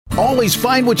Always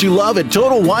find what you love at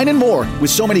Total Wine & More. With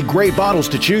so many great bottles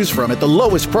to choose from at the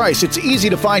lowest price, it's easy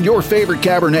to find your favorite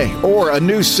Cabernet or a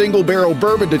new single-barrel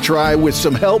bourbon to try with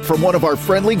some help from one of our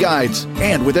friendly guides.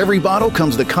 And with every bottle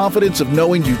comes the confidence of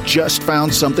knowing you just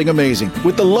found something amazing.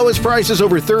 With the lowest prices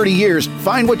over 30 years,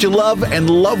 find what you love and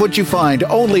love what you find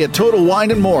only at Total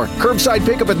Wine & More. Curbside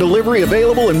pickup and delivery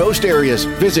available in most areas.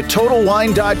 Visit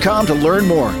TotalWine.com to learn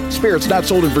more. Spirits not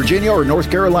sold in Virginia or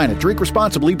North Carolina. Drink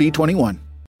responsibly. B21.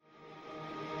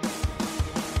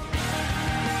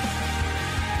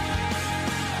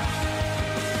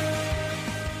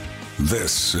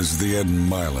 This is the Ed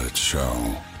Milet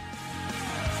Show.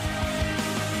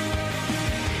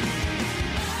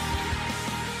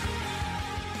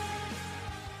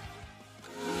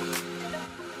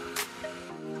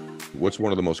 What's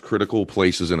one of the most critical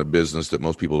places in a business that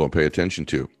most people don't pay attention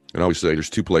to? And I always say there's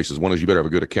two places. One is you better have a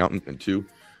good accountant, and two,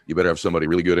 you better have somebody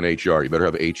really good in HR. You better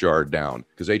have HR down,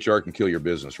 because HR can kill your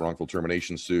business. Wrongful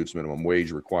termination suits, minimum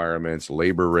wage requirements,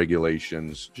 labor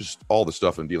regulations, just all the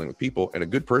stuff in dealing with people. And a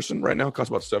good person right now costs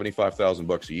about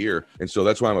 $75,000 a year. And so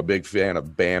that's why I'm a big fan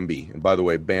of Bambee. And by the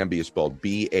way, Bambee is spelled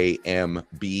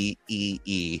Bambee.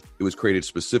 It was created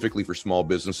specifically for small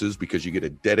businesses because you get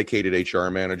a dedicated HR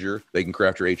manager. They can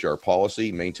craft your HR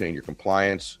policy, maintain your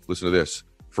compliance. Listen to this.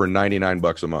 For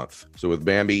 $99 a month. So with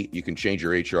Bambee, you can change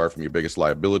your HR from your biggest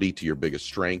liability to your biggest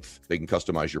strength. They can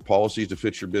customize your policies to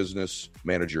fit your business,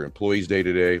 manage your employees day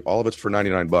to day. All of it's for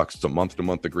 $99. It's a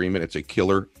month-to-month agreement. It's a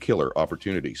killer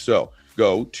opportunity. So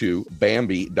go to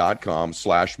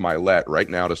Bambee.com/Milet right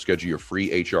now to schedule your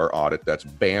free HR audit. That's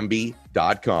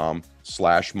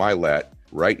Bambee.com/Milet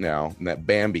right now. And that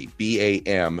Bambee,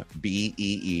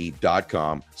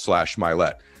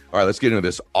 BAMBEE.com/Milet. All right, let's get into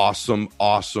this awesome,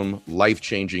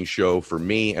 life-changing show for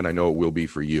me, and I know it will be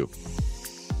for you.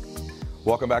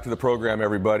 Welcome back to the program,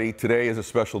 everybody. Today is a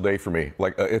special day for me.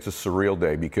 It's a surreal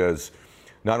day because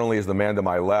not only is the man to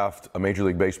my left a Major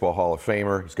League Baseball Hall of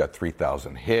Famer, he's got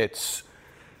 3,000 hits.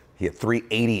 He had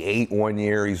 388 one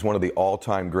year. He's one of the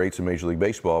all-time greats in Major League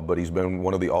Baseball, but he's been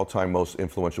one of the all-time most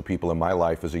influential people in my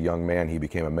life as a young man. He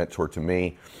became a mentor to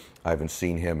me. I haven't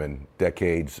seen him in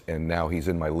decades, and now he's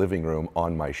in my living room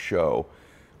on my show,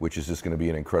 which is just going to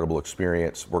be an incredible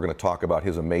experience. We're going to talk about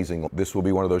his amazing. This will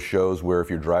be one of those shows where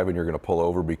if you're driving, you're going to pull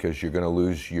over because you're going to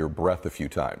lose your breath a few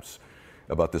times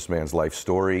about this man's life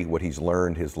story, what he's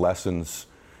learned, his lessons,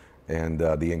 and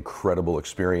the incredible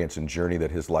experience and journey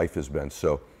that his life has been.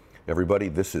 So, everybody,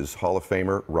 this is Hall of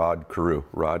Famer Rod Carew.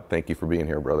 Rod, thank you for being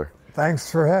here, brother.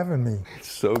 Thanks for having me. It's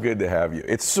so good to have you.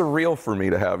 It's surreal for me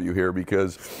to have you here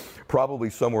because probably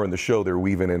somewhere in the show they're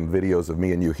weaving in videos of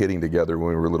me and you hitting together when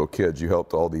we were little kids. You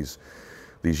helped all these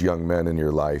young men in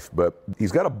your life. But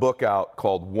he's got a book out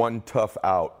called One Tough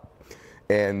Out.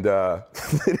 And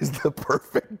it is the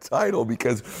perfect title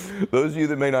because those of you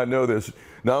that may not know this,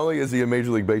 not only is he a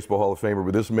Major League Baseball Hall of Famer,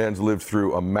 but this man's lived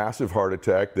through a massive heart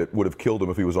attack that would have killed him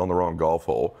if he was on the wrong golf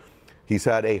hole. He's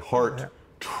had a heart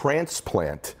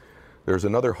transplant. There's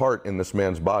another heart in this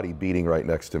man's body beating right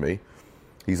next to me.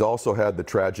 He's also had the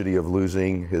tragedy of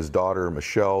losing his daughter,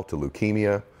 Michelle, to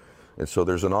leukemia. And so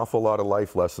there's an awful lot of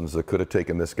life lessons that could have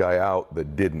taken this guy out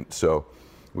that didn't. So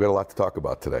we got a lot to talk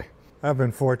about today. I've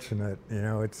been fortunate,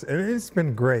 it's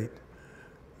been great.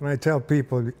 And I tell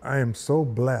people I am so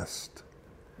blessed.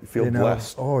 You feel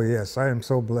blessed? Oh yes, I am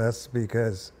so blessed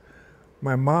because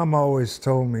my mom always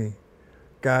told me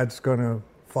God's gonna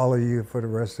follow you for the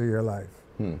rest of your life.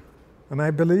 And I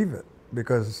believe it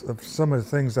because of some of the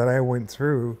things that I went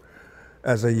through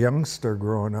as a youngster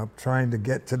growing up, trying to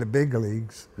get to the big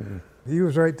leagues. He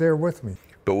was right there with me.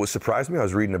 But what surprised me, I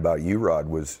was reading about you, Rod,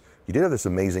 was you did have this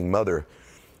amazing mother.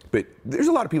 But there's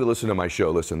a lot of people listening to my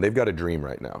show. Listen, they've got a dream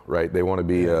right now, right? They want to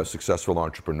be a successful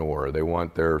entrepreneur. They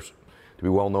want to be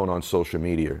well known on social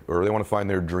media, or they want to find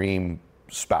their dream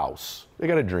spouse. They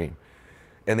got a dream.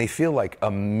 And they feel like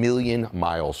a million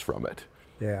miles from it.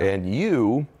 Yeah. And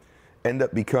you end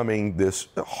up becoming this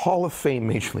Hall of Fame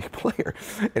Major League player.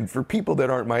 And for people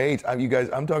that aren't my age,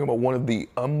 I'm talking about one of the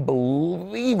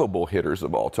unbelievable hitters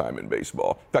of all time in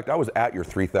baseball. In fact, I was at your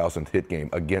 3,000th hit game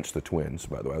against the Twins,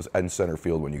 by the way. I was in center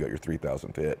field when you got your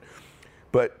 3,000th hit.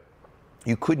 But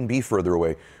you couldn't be further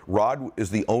away. Rod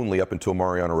is the only, up until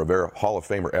Mariano Rivera, Hall of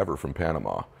Famer ever from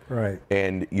Panama. Right.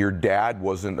 And your dad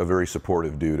wasn't a very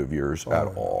supportive dude of yours at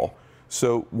all.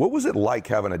 So what was it like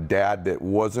having a dad that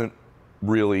wasn't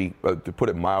really, to put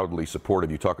it mildly, supportive?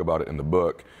 You talk about it in the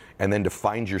book. And then to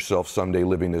find yourself someday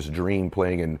living this dream,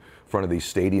 playing in front of these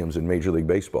stadiums in Major League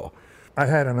Baseball. I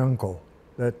had an uncle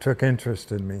that took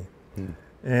interest in me.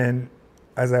 And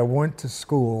as I went to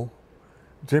school,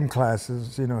 gym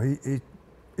classes,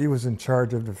 he he was in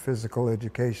charge of the physical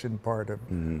education part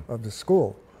of the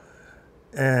school.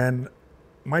 And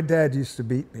my dad used to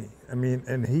beat me. I mean,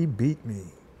 and he beat me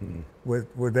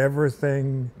with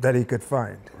everything that he could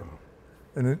find.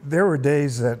 And there were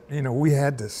days that, you know, we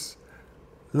had this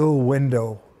little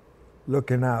window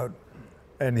looking out,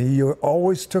 and he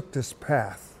always took this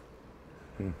path.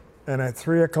 And at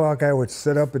 3 o'clock, I would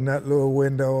sit up in that little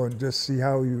window and just see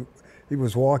how he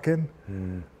was walking.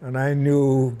 And I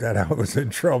knew that I was in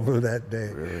trouble that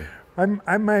day. Really?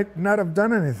 I might not have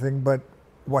done anything, but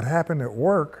what happened at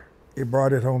work, it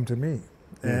brought it home to me.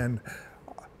 And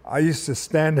I used to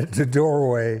stand at the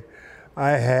doorway.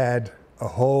 I had a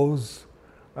hose,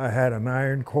 I had an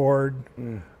iron cord,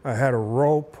 I had a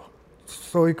rope,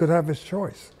 so he could have his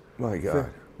choice. My God. So,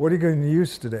 what are you going to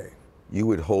use today? You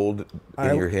would hold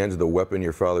in your hands the weapon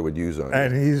your father would use on you.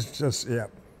 And he's just,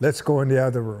 let's go in the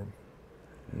other room.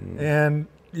 And,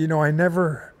 you know, I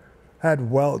never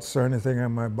had welts or anything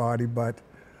on my body, but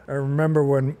I remember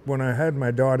when I had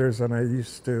my daughters and I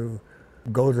used to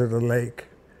go to the lake,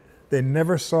 they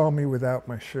never saw me without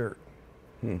my shirt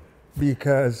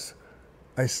because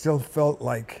I still felt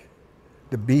like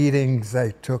the beatings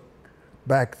I took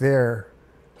back there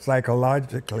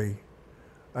psychologically,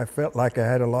 I felt like I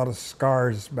had a lot of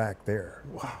scars back there.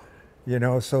 Wow. You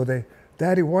know, so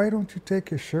Daddy, why don't you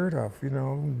take your shirt off? You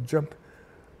know,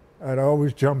 I'd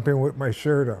always jump in with my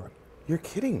shirt on. You're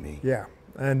kidding me. Yeah,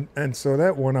 and so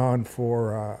that went on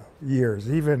for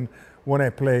years. Even when I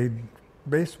played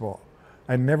baseball,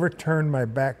 I never turned my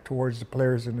back towards the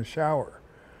players in the shower.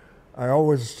 I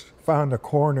always found a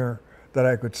corner that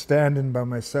I could stand in by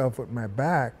myself with my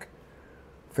back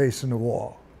facing the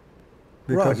wall.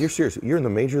 Rod, you're serious. You're in the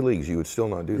major leagues. You would still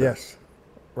not do that? Yes,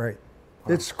 right.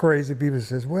 Wow. It's crazy. People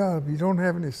says, well, you don't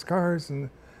have any scars.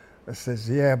 And I says,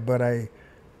 yeah, but I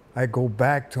go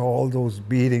back to all those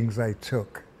beatings I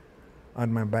took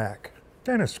on my back.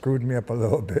 Kind of screwed me up a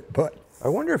little bit, but. I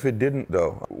wonder if it didn't,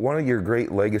 though. One of your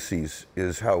great legacies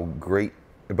is how great,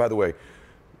 and by the way,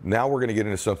 now we're going to get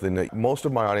into something that most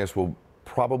of my audience will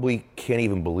probably can't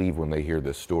even believe when they hear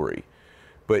this story.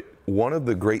 But one of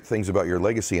the great things about your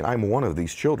legacy, and I'm one of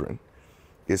these children,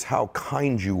 is how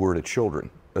kind you were to children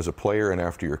as a player and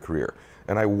after your career.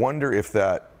 And I wonder if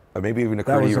that maybe even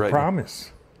occurred to you right now. That was a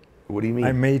promise. What do you mean?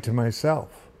 I made to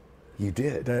myself. You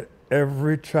did? That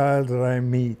every child that I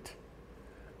meet,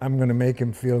 I'm going to make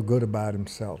him feel good about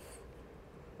himself.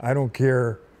 I don't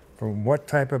care from what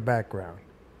type of background.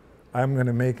 I'm going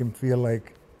to make him feel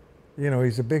like, you know,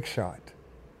 he's a big shot.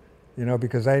 You know,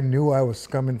 because I knew I was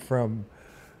coming from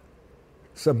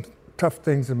some tough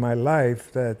things in my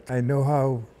life that I know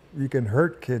how you can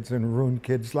hurt kids and ruin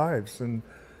kids' lives. And,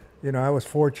 you know, I was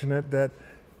fortunate that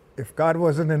if God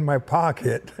wasn't in my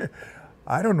pocket,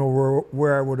 I don't know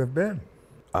where I would have been.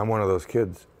 I'm one of those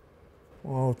kids.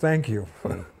 Well, thank you.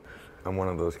 I'm one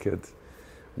of those kids.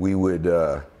 We would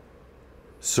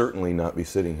certainly not be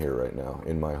sitting here right now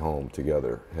in my home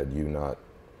together had you not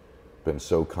been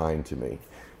so kind to me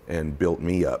and built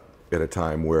me up at a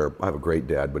time where I have a great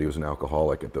dad, but he was an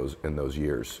alcoholic in those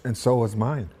years. And so was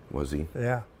mine. Was he?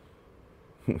 Yeah.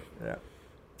 Yeah.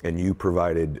 And you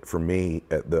provided for me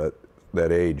at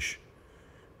that age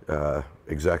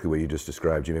exactly what you just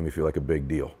described. You made me feel like a big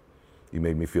deal. You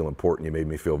made me feel important. You made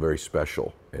me feel very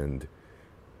special. And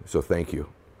so thank you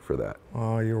for that.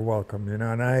 Oh, you're welcome. You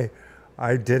know, and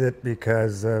I did it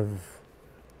because of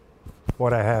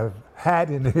what I have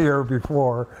had in here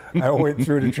before I went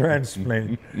through the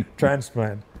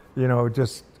transplant. You know,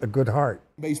 just a good heart.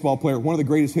 Baseball player, one of the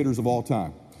greatest hitters of all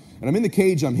time. And I'm in the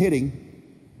cage, I'm hitting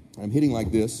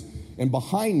like this, and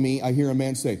behind me I hear a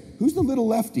man say, "Who's the little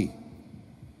lefty?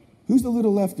 Who's the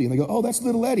little lefty?" And they go, "Oh, that's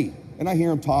little Eddie." And I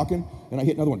hear him talking, and I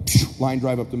hit another one, line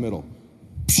drive up the middle,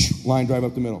 line drive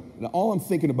up the middle. And all I'm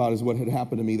thinking about is what had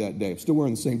happened to me that day. I'm still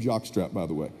wearing the same jock strap, by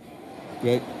the way.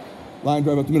 Okay? Line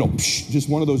drive up the middle, just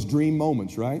one of those dream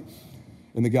moments, right?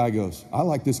 And the guy goes, "I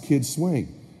like this kid's swing."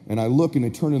 And I look and I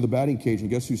turn to the batting cage, and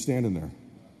guess who's standing there?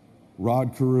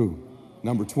 Rod Carew,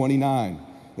 number 29.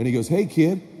 And he goes, "Hey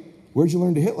kid, where'd you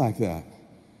learn to hit like that?"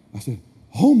 I said,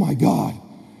 "Oh my God."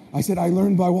 I said, "I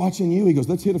learned by watching you." He goes,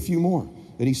 "Let's hit a few more."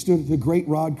 And he stood, the great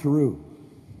Rod Carew,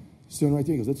 stood right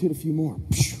there. He goes, "Let's hit a few more."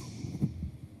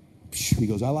 He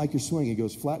goes, "I like your swing." He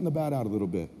goes, "Flatten the bat out a little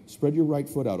bit. Spread your right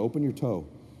foot out. Open your toe."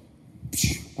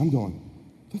 I'm going,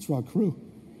 "That's Rod Carew."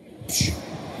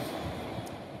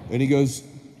 And he goes,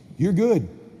 "You're good.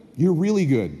 You're really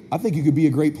good. I think you could be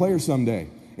a great player someday."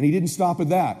 And he didn't stop at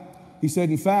that. He said,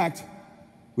 "In fact,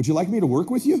 would you like me to work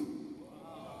with you?"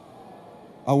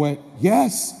 I went,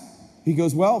 "Yes." He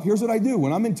goes, "Well, here's what I do.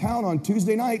 When I'm in town on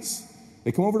Tuesday nights,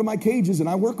 They come over to my cages, and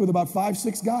I work with about 5,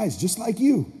 6 guys, just like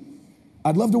you.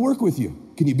 I'd love to work with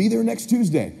you. Can you be there next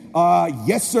Tuesday?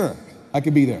 Yes, sir. I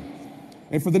can be there.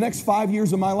 And for the next 5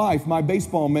 years of my life, my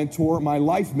baseball mentor, my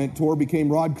life mentor became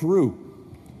Rod Carew.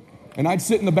 And I'd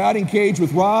sit in the batting cage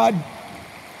with Rod.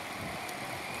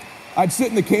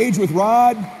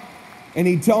 And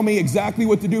he'd tell me exactly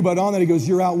what to do. But on that, he goes,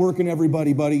 you're out working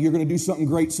everybody, buddy. You're going to do something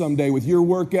great someday. With your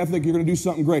work ethic, you're going to do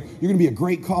something great. You're going to be a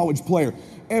great college player.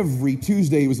 Every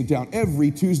Tuesday he was in town, every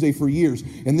Tuesday for years.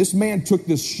 And this man took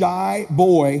this shy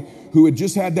boy who had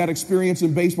just had that experience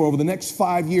in baseball over the next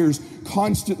 5 years,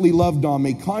 constantly loved on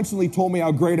me, constantly told me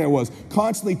how great I was,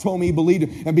 constantly told me he believed it.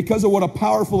 And because of what a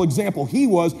powerful example he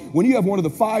was, when you have one of the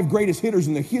 5 greatest hitters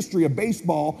in the history of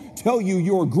baseball tell you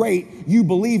you're great, you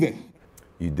believe it.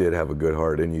 You did have a good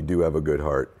heart, and you do have a good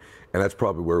heart. And that's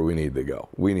probably where we need to go.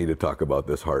 We need to talk about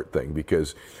this heart thing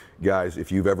because, guys,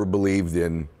 if you've ever believed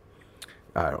in,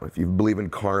 I don't know, if you believe in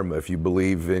karma, if you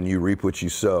believe in you reap what you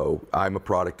sow, I'm a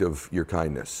product of your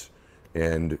kindness.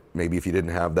 And maybe if you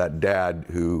didn't have that dad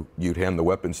who you'd hand the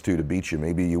weapons to beat you,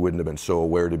 maybe you wouldn't have been so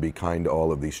aware to be kind to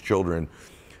all of these children.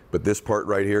 But this part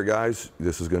right here, guys,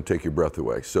 this is going to take your breath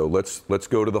away. So let's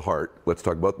go to the heart. Let's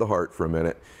talk about the heart for a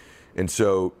minute. And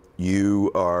so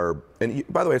you are, and you,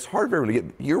 by the way, it's hard for everyone to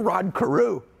get, you're Rod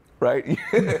Carew, right?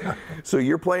 So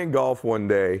you're playing golf one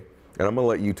day, and I'm going to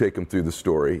let you take them through the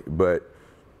story, but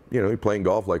you know, you're playing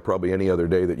golf like probably any other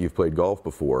day that you've played golf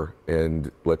before,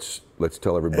 and let's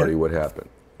tell everybody what happened.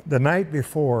 The night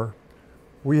before,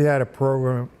 we had a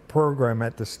program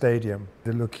at the stadium,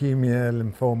 the Leukemia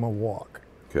Lymphoma Walk.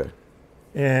 Okay.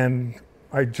 And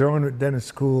I joined with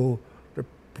Dennis Kuhl,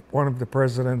 one of the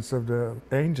presidents of the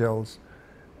Angels,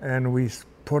 and we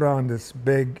put on this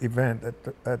big event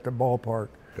at the ballpark,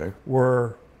 okay,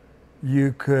 where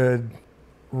you could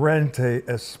rent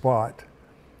a spot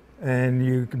and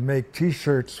you could make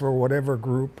T-shirts for whatever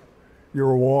group you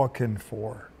were walking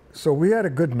for. So we had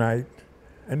a good night,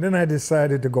 and then I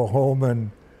decided to go home and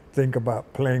think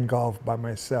about playing golf by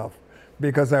myself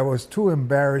because I was too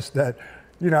embarrassed that,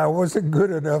 you know, I wasn't good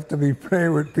enough to be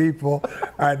playing with people.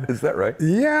 And, is that right?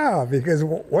 Yeah, because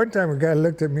one time a guy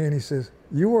looked at me and he says,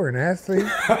 "You were an athlete?"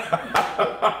 I've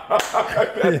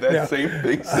had that same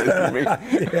thing said to me.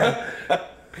 Yeah.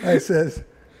 I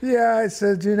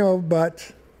said, you know,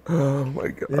 but, oh my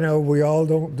God, you know, we all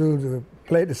don't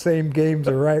play the same games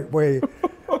the right way.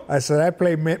 I said, I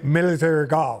play military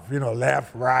golf, you know,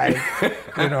 left, right,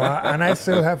 you know, and I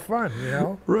still have fun, you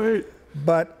know. Right.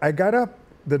 But I got up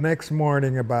the next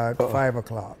morning about 5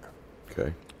 o'clock.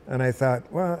 Okay. And I thought,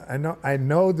 well, I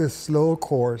know this slow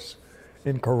course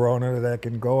in Corona that I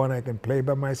can go and I can play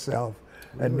by myself,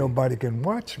 really? And nobody can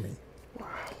watch me. Wow.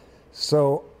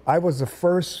 So I was the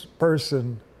first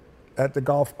person at the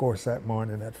golf course that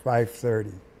morning at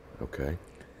 5:30. Okay.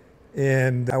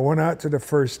 And I went out to the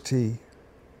first tee,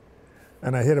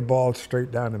 and I hit a ball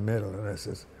straight down the middle. And I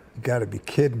says, you got to be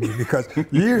kidding me, because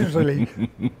usually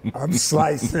I'm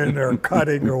slicing or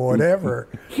cutting or whatever,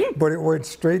 but it went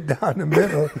straight down the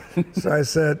middle. So I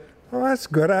said, oh, that's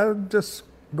good. I'll just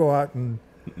go out and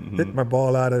hit my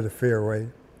ball out of the fairway.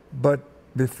 But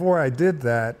before I did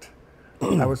that,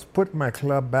 I was putting my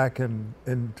club back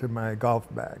into my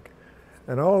golf bag.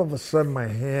 And all of a sudden my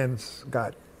hands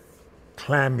got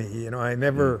clammy. You know, I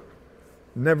never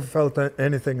felt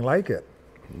anything like it.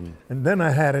 And then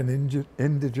I had an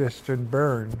indigestion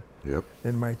burn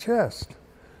in my chest.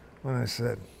 And I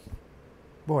said,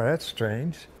 boy, that's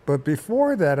strange. But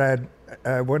before that,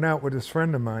 I went out with this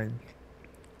friend of mine,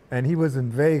 and he was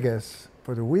in Vegas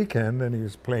for the weekend, and he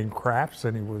was playing craps,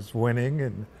 and he was winning,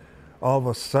 and all of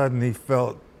a sudden he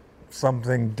felt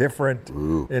something different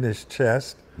in his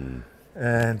chest.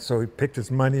 And so he picked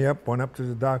his money up, went up to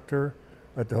the doctor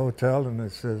at the hotel, and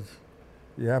it says,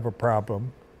 you have a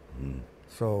problem.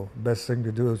 So best thing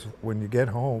to do is when you get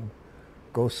home,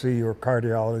 go see your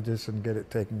cardiologist and get it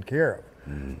taken care of.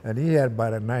 And he had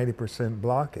about a 90%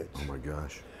 blockage. Oh my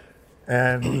gosh.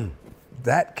 And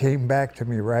that came back to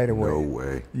me right away. No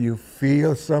way. You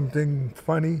feel something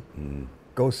funny,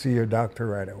 go see your doctor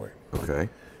right away. Okay.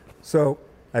 So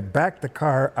I backed the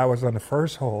car, I was on the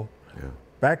first hole,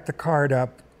 backed the car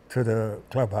up to the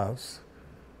clubhouse,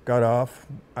 got off,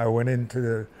 I went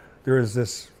into there was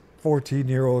this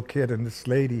 14-year-old kid and this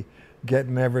lady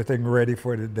getting everything ready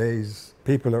for the day's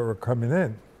people that were coming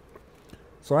in.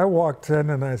 So I walked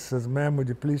in and I says, ma'am, would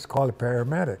you please call the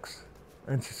paramedics?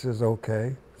 And she says,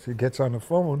 okay. She gets on the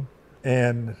phone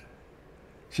and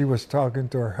she was talking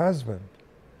to her husband.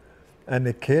 And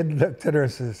the kid looked at her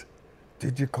and says,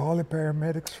 did you call the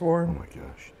paramedics for him? Oh my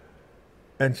gosh.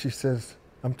 And she says,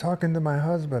 I'm talking to my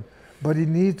husband, but he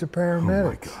needs the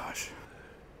paramedics. Oh my gosh.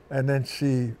 And then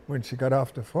when she got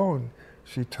off the phone,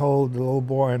 she told the little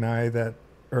boy and I that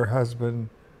her husband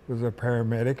was a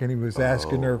paramedic and he was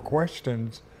asking her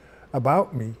questions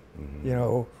about me. You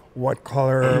know, what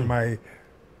color are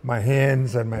my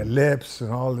hands and my lips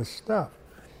and all this stuff.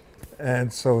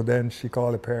 And so then she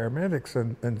called the paramedics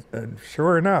and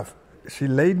sure enough, she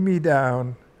laid me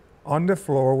down on the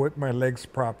floor with my legs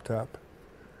propped up.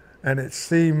 And it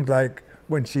seemed like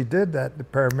when she did that, the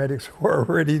paramedics were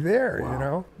already there, you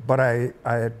know? But I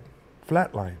had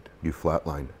flatlined. You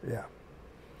flatlined. Yeah.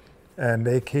 And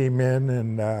they came in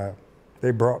and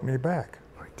they brought me back.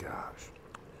 My gosh.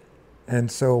 And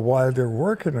so while they're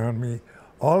working on me,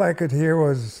 all I could hear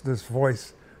was this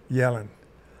voice yelling,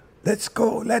 let's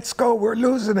go, we're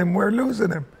losing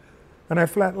him. And I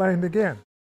flatlined again.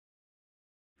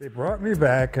 They brought me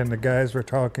back and the guys were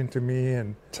talking to me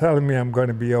and telling me I'm going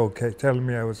to be okay, telling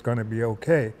me I was going to be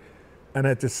okay. And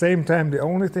at the same time, the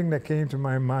only thing that came to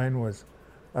my mind was,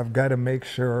 I've got to make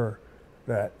sure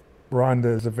that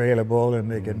Rhonda is available and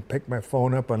they can pick my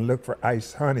phone up and look for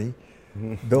Ice Honey.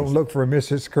 Don't look for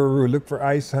Mrs. Carew, look for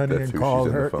Ice Honey. That's and who call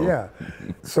she's in her. the phone. Yeah.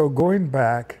 So going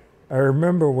back, I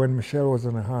remember when Michelle was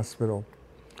in the hospital.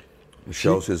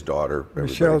 Michelle's his daughter.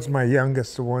 Everybody. Michelle's my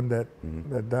youngest, the one that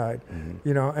died.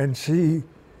 You know, and she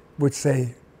would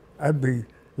say, I'd be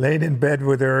laying in bed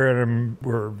with her and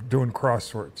we're doing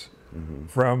crosswords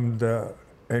from the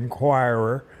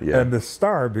Enquirer and the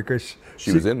Star because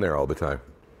she was in there all the time.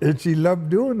 And she loved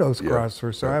doing those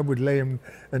crosswords, so I would lay them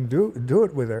and do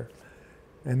it with her.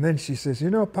 And then she says, you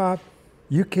know, Pop,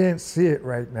 you can't see it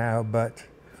right now, but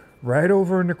right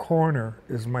over in the corner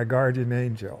is my guardian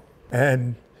angel.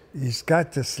 And he's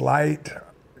got this light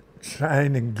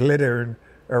shining, glittering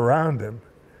around him.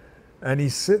 And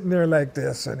he's sitting there like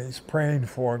this, and he's praying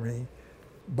for me,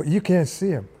 but you can't see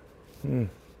him.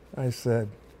 I said,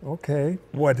 okay.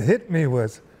 What hit me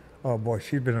was, oh boy,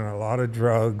 she's been on a lot of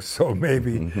drugs, so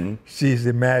maybe she's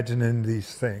imagining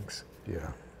these things.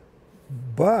 Yeah.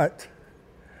 But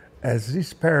as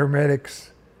these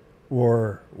paramedics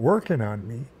were working on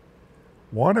me,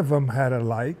 one of them had a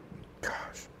light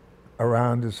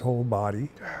around his whole body.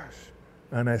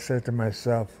 And I said to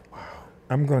myself,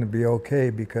 I'm going to be okay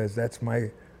because that's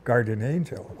my guardian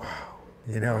angel.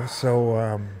 You know,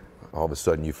 so... all of a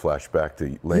sudden you flash back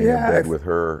to laying in bed with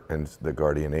her and the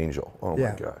guardian angel. Oh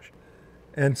my gosh.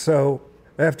 And so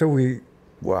after we,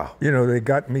 you know, they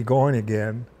got me going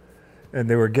again and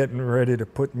they were getting ready to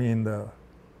put me in the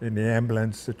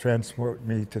ambulance to transport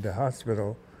me to the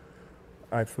hospital,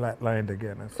 I flatlined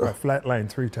again. So I flatlined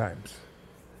 3 times.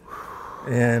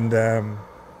 And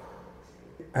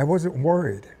I wasn't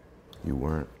worried. You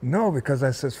weren't? No, because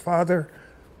I says, Father,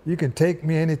 you can take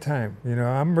me anytime. You know,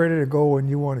 I'm ready to go when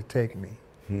you want to take me.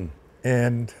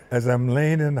 And as I'm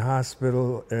laying in the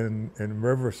hospital in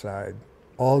Riverside,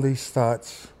 all these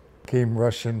thoughts came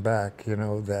rushing back, you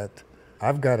know, that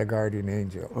I've got a guardian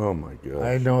angel. Oh my gosh.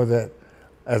 I know that,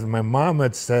 as my mom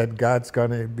had said, God's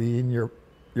going to be in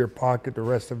your pocket the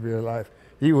rest of your life.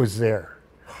 He was there.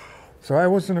 So I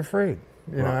wasn't afraid.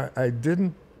 You know, I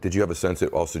didn't. Did you have a sense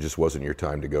it also just wasn't your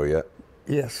time to go yet?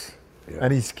 Yes. Yeah.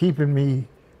 And he's keeping me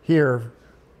here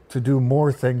to do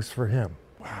more things for him.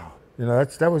 Wow. You know,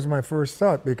 that was my first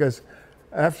thought, because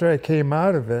after I came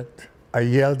out of it, I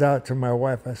yelled out to my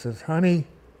wife, I says, honey,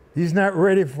 he's not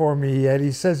ready for me yet.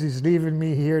 He says he's leaving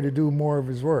me here to do more of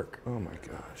his work. Oh my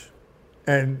gosh.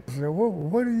 And she said, well,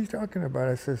 what are you talking about?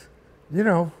 I says, you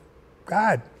know,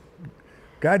 God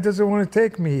doesn't want to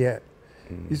take me yet.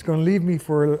 He's going to leave me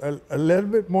for a little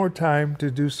bit more time to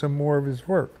do some more of his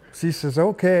work. She says,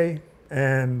 okay.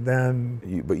 And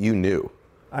then... But you knew.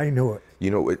 I knew it. You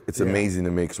know, it's amazing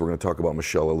to me, because we're going to talk about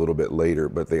Michelle a little bit later,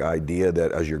 but the idea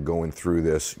that as you're going through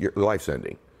this, your life's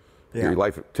ending. Yeah. Your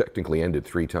life technically ended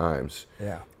 3 times.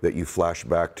 Yeah. That you flash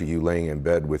back to you laying in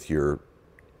bed with your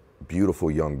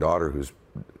beautiful young daughter who's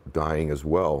dying as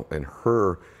well, and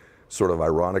her sort of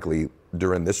ironically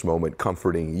during this moment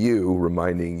comforting you,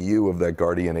 reminding you of that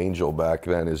guardian angel back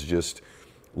then, is just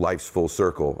life's full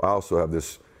circle. I also have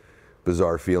this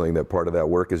bizarre feeling that part of that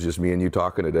work is just me and you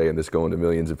talking today and this going to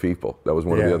millions of people. That was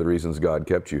one of the other reasons God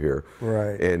kept you here.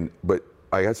 Right. But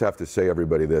I just have to say,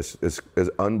 everybody, this is as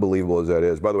unbelievable as that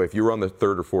is. By the way, if you were on the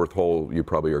 3rd or 4th hole, you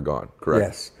probably are gone, correct?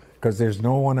 Yes, because there's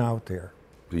no one out there.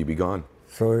 So you'd be gone.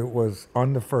 So it was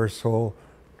on the 1st hole.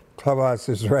 Clubhouse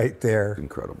is right there. It's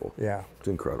incredible. Yeah. It's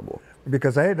incredible.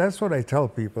 Because that's what I tell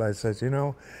people. I says, you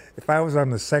know, if I was on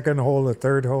the 2nd hole, the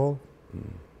 3rd hole,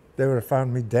 they would have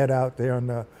found me dead out there on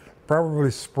the,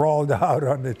 probably sprawled out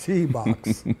on the tee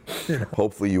box. You know?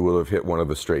 Hopefully you will have hit one of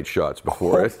the straight shots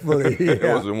before Hopefully, it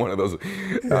wasn't one of those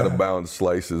out of bounds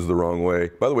slices the wrong way.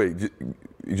 By the way,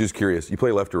 just curious. You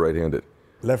play left or right-handed?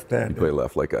 Left-handed. You play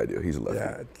left like I do. He's a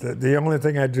lefty. Yeah. The only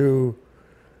thing I do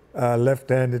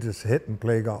left-handed is hit and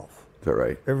play golf. Is that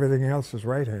right? Everything else is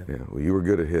right-handed. Yeah. Well, you were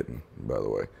good at hitting, by the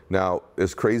way. Now,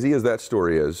 as crazy as that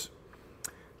story is,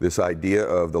 this idea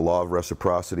of the law of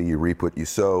reciprocity, you reap what you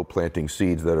sow, planting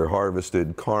seeds that are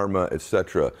harvested, karma,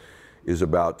 etc., is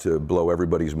about to blow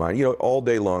everybody's mind. You know, all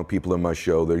day long, people in my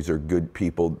show, these are good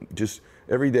people, just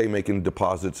every day making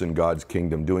deposits in God's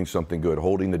kingdom, doing something good,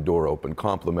 holding the door open,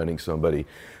 complimenting somebody,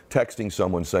 texting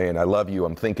someone saying, I love you,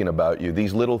 I'm thinking about you.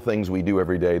 These little things we do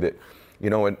every day that, you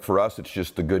know, and for us, it's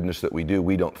just the goodness that we do.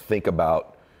 We don't think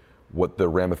about what the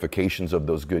ramifications of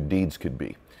those good deeds could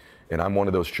be. And I'm one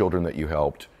of those children that you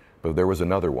helped, but there was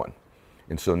another one.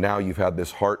 And so now you've had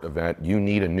this heart event. You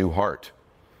need a new heart.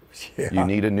 Yeah. You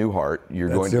need a new heart.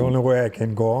 That's the only way I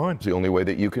can go on. It's the only way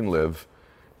that you can live.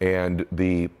 And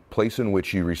the place in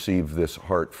which you receive this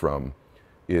heart from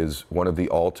is one of the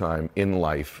all-time in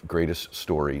life greatest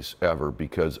stories ever,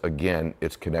 because again,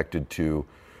 it's connected to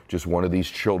just one of these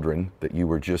children that you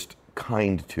were just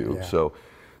kind to. Yeah. So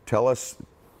tell us,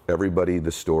 everybody,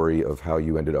 the story of how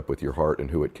you ended up with your heart and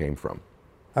who it came from.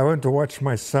 I went to watch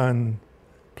my son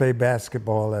play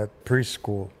basketball at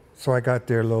preschool. So I got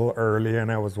there a little early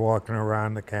and I was walking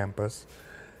around the campus.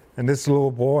 And this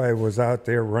little boy was out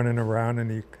there running around and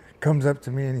he comes up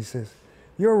to me and he says,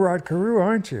 "You're Rod Carew,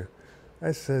 aren't you?"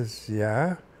 I says,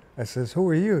 "Yeah." I says, "Who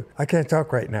are you?" "I can't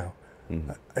talk right now."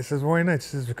 Mm-hmm. I says, "Why not?" She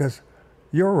says, "Because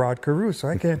you're Rod Carew, so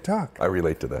I can't talk." I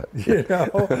relate to that. You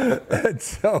know? And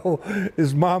so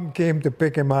his mom came to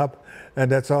pick him up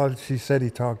and that's all she said he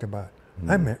talked about.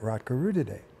 I met Rod Carew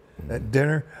today. At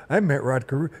dinner, I met Rod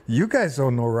Carew. You guys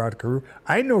don't know Rod Carew.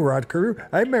 I know Rod Carew.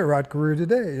 I met Rod Carew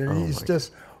today. And he's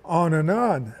just on and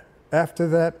on. After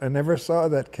that, I never saw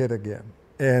that kid again.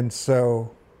 And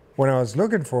so when I was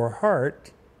looking for a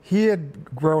heart, he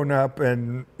had grown up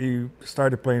and he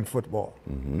started playing football.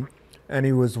 Mm-hmm. And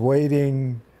he was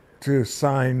waiting to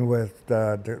sign with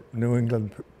the New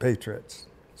England Patriots.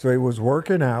 So he was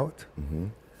working out. Mm-hmm.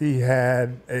 He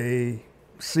had a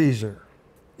seizure.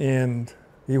 And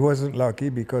he wasn't lucky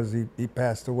because he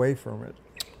passed away from it.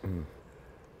 Mm.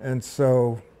 And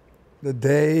so the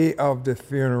day of the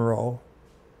funeral,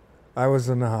 I was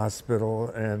in the hospital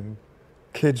and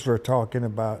kids were talking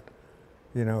about,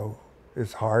 you know,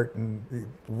 his heart and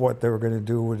what they were going to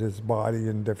do with his body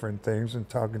and different things, and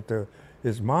talking to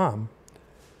his mom.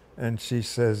 And she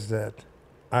says that,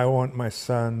 "I want my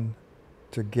son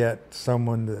to get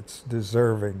someone that's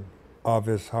deserving of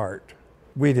his heart."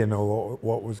 We didn't know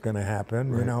what was going to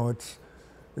happen. Right. You know,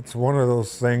 it's one of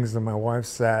those things that my wife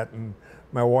sat and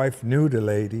my wife knew the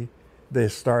lady. They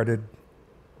started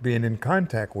being in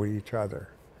contact with each other.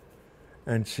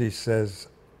 And she says,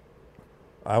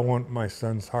 "I want my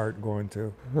son's heart going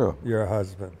to your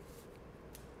husband."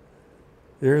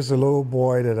 Here's a little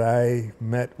boy that I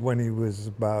met when he was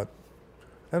about,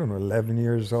 11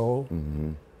 years old.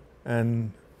 Mm-hmm.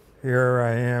 And here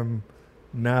I am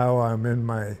now, I'm in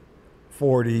my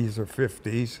 40s or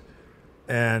 50s,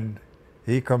 and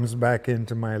he comes back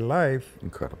into my life.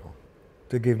 Incredible.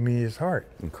 To give me his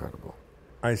heart. Incredible.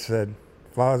 I said,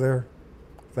 "Father,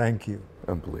 thank you.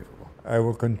 Unbelievable. I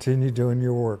will continue doing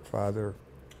your work, Father,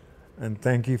 and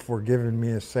thank you for giving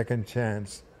me a second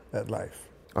chance at life."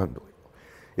 Unbelievable.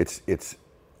 It's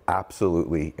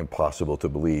absolutely impossible to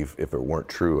believe if it weren't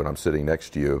true, and I'm sitting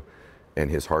next to you,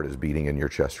 and his heart is beating in your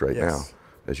chest right now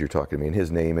as you're talking to me. And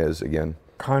his name is, again?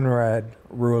 Conrad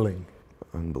Ruling.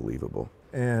 Unbelievable.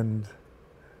 And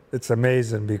it's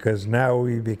amazing because now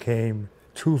we became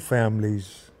two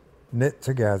families knit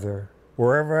together.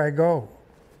 Wherever I go,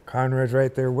 Conrad's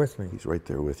right there with me. He's right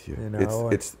there with you. You know,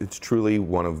 it's truly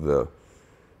one of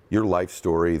your life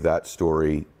story, that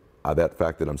story, that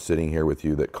fact that I'm sitting here with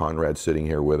you, that Conrad's sitting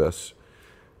here with us,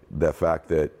 the fact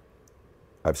that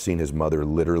I've seen his mother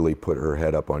literally put her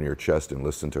head up on your chest and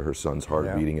listen to her son's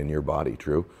heart beating in your body.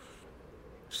 True?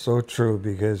 So true,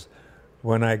 because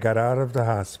when I got out of the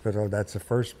hospital, that's the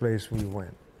first place we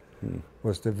went,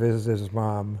 was to visit his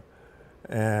mom.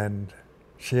 And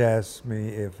she asked me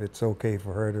if it's okay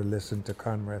for her to listen to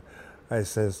Conrad. I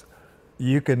says,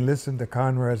 "You can listen to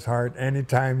Conrad's heart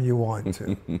anytime you want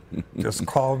to. Just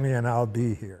call me and I'll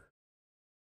be here."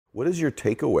 What is your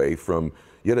takeaway from,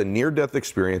 you had a near-death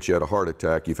experience, you had a heart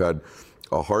attack, you've had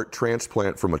a heart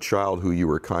transplant from a child who you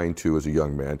were kind to as a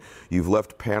young man. You've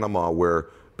left Panama where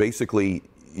basically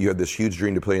you had this huge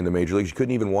dream to play in the major leagues. You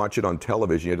couldn't even watch it on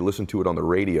television. You had to listen to it on the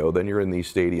radio. Then you're in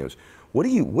these stadiums.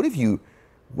 You've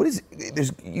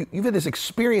had this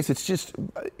experience.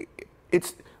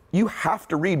 You have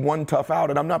to read One Tough Out,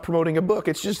 and I'm not promoting a book.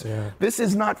 It's just, this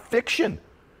is not fiction.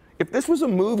 if this was a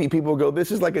movie, people would go,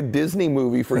 this is like a Disney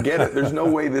movie, forget it. There's no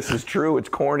way this is true. It's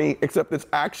corny, except it's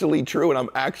actually true, and I'm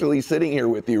actually sitting here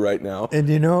with you right now. And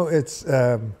you know, it's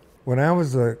when I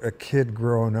was a kid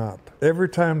growing up, every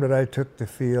time that I took the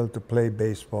field to play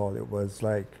baseball, it was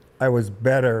like I was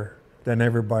better than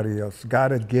everybody else. God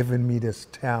had given me this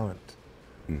talent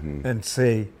and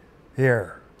say,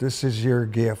 here, this is your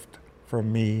gift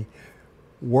from me.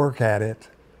 Work at it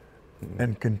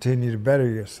and continue to better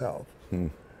yourself.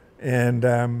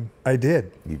 And I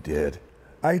did. You did.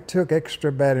 I took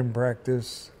extra batting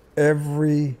practice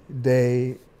every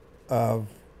day of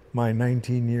my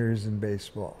 19 years in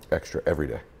baseball. Extra every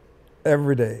day.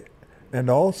 Every day. And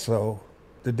also,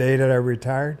 the day that I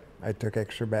retired, I took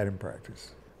extra batting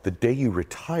practice. The day you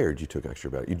retired, you took extra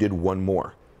batting. You did one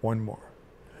more. One more.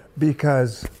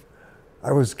 Because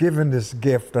I was given this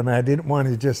gift, and I didn't want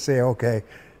to just say, okay,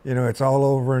 you know, it's all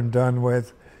over and done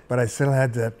with, but I still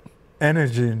had that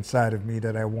energy inside of me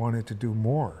that I wanted to do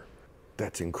more.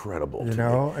 That's incredible. You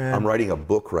know, and I'm writing a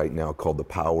book right now called The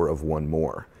Power of One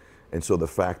More. And so the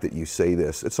fact that you say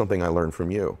this, it's something I learned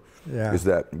from you. Yeah. Is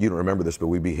that, you don't remember this, but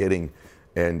we'd be hitting,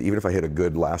 and even if I hit a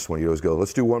good last one, you always go,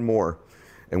 let's do one more.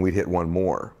 And we'd hit one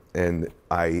more. And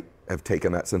I have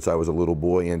taken that since I was a little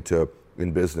boy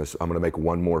in business. I'm going to make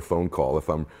one more phone call. If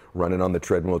I'm running on the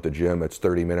treadmill at the gym, it's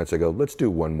 30 minutes. I go, let's do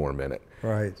one more minute.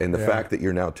 Right. And the fact that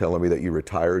you're now telling me that you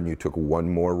retired and you took one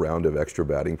more round of extra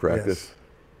batting practice.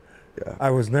 Yes. Yeah. I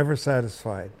was never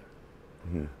satisfied.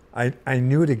 I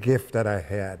knew the gift that I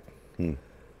had.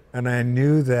 And I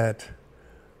knew that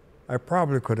I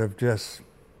probably could have just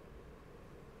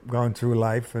gone through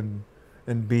life and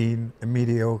being a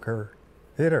mediocre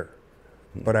hitter.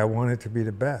 But I wanted to be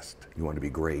the best. You wanted to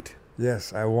be great.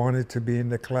 Yes, I wanted to be in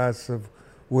the class of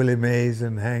Willie Mays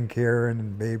and Hank Aaron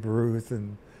and Babe Ruth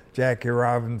and Jackie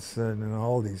Robinson and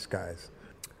all these guys.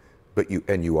 But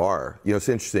you are. You know, it's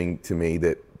interesting to me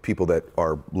that people that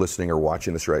are listening or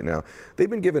watching this right now, they've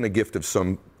been given a gift of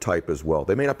some type as well.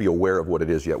 They may not be aware of what it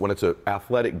is yet. When it's an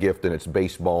athletic gift and it's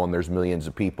baseball and there's millions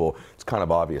of people, it's kind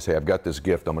of obvious, hey, I've got this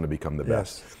gift, I'm going to become the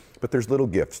best. But there's little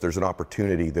gifts. There's an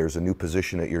opportunity. There's a new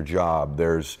position at your job.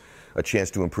 There's a chance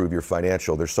to improve your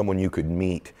financial. There's someone you could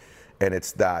meet. And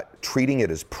it's that treating it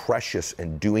as precious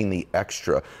and doing the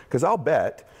extra. Because I'll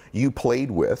bet you played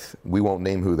with, we won't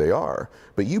name who they are,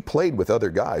 but you played with other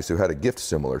guys who had a gift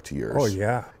similar to yours. Oh,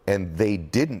 yeah. And they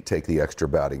didn't take the extra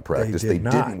batting practice. They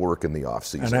didn't work in the off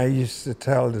season. And I used to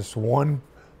tell this one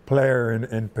player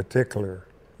in particular,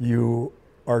 you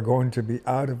are going to be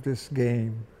out of this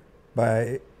game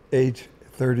by age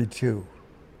 32.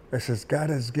 I says, God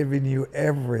has given you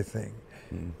everything.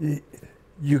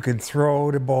 You can throw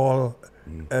the ball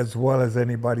as well as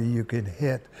anybody. You can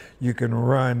hit, you can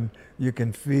run, you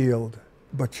can field,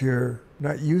 but you're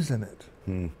not using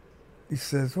it. He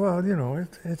says, well, you know,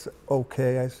 it's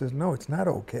okay. I says, no, it's not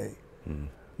okay.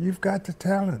 You've got the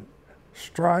talent.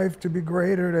 Strive to be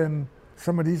greater than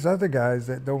some of these other guys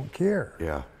that don't care.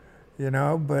 Yeah. You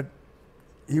know, but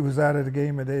he was out of the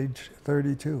game at age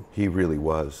 32. He really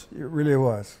was. It really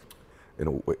was.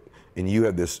 And you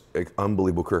had this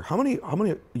unbelievable career. How many?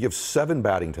 You have 7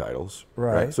 batting titles,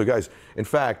 right? So guys, in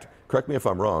fact, correct me if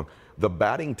I'm wrong, the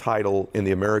batting title in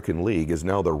the American League is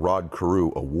now the Rod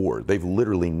Carew Award. They've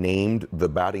literally named the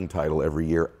batting title every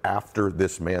year after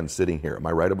this man sitting here. Am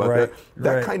I right about that?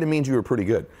 That kind of means you were pretty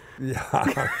good.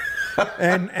 Yeah.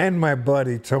 and my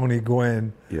buddy Tony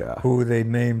Gwynn, who they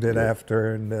named it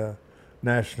after in the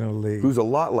National League. Who's a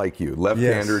lot like you.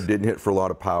 Left-hander, didn't hit for a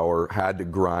lot of power, had to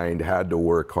grind, had to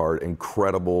work hard,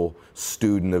 incredible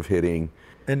student of hitting.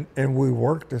 And we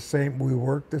worked the same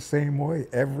way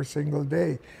every single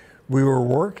day. We were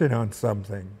working on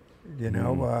something, you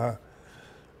know,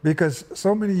 because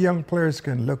so many young players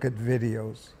can look at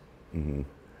videos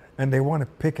and they want to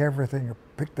pick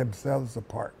themselves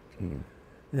apart.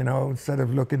 You know, instead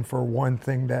of looking for one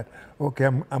thing that, okay,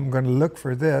 I'm going to look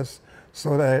for this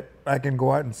so that I can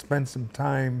go out and spend some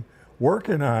time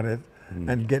working on it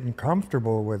and getting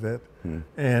comfortable with it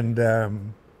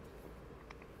and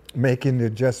making the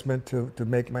adjustment to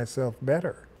make myself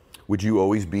better. Would you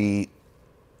always be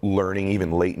learning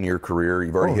even late in your career?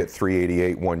 You've already hit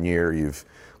 388 one year. You've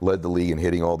led the league in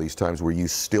hitting all these times. Were you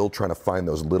still trying to find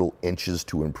those little inches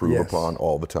to improve upon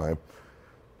all the time?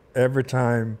 Every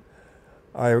time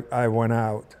I went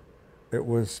out, it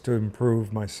was to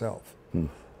improve myself.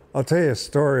 I'll tell you a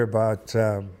story about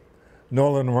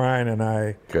Nolan Ryan and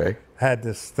I had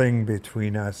this thing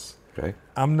between us.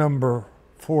 I'm number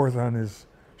 4th on his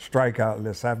strikeout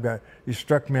list. He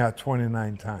struck me out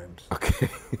 29 times.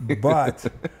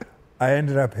 But I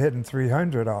ended up hitting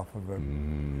 300 off of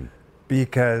him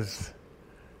because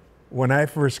when I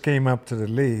first came up to the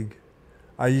league,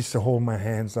 I used to hold my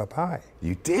hands up high.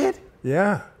 You did?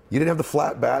 Yeah. You didn't have the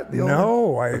flat bat?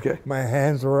 No, Okay. my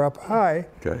hands were up high.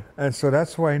 Okay. And so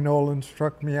that's why Nolan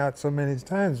struck me out so many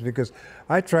times, because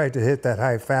I tried to hit that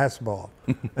high fastball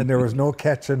and there was no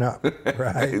catching up,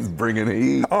 right? He's bringing the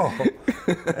heat. Oh,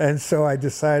 and so I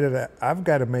decided that I've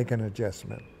got to make an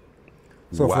adjustment.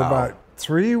 So for about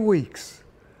 3 weeks,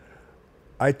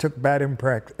 I took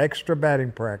extra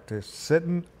batting practice,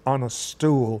 sitting on a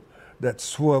stool that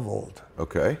swiveled.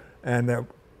 Okay. And that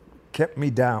kept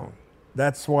me down.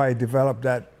 That's why I developed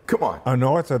that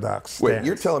unorthodox stance. Wait,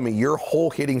 you're telling me your whole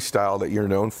hitting style that you're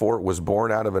known for was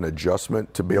born out of an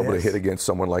adjustment to be able to hit against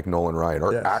someone like Nolan Ryan,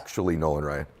 or actually Nolan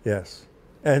Ryan? Yes.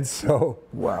 And so,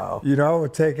 wow. You know, I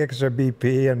would take extra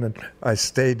BP and then I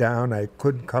stay down. I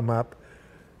couldn't come up.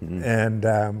 Mm-hmm. And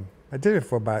I did it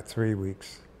for about 3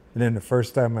 weeks. And then the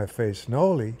first time I faced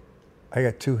Noli, I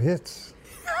got 2 hits.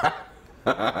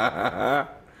 And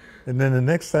then the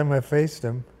next time I faced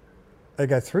him, I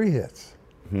got 3 hits.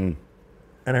 And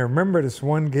I remember this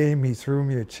one game, he threw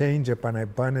me a changeup and I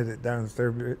bunted it down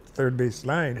third base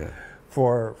line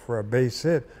for a base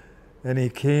hit. And he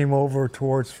came over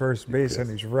towards first base and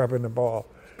he's rubbing the ball.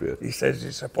 He says,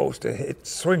 you're supposed to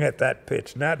swing at that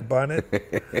pitch, not bunt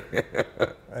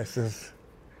it. I says,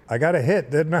 I got a hit,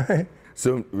 didn't I?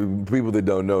 So people that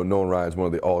don't know, Nolan Ryan's one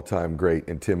of the all-time great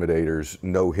intimidators,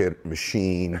 no-hit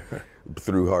machine,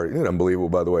 threw hard. It's unbelievable,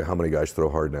 by the way, how many guys throw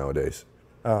hard nowadays.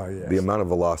 Oh, yes. The amount of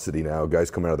velocity now,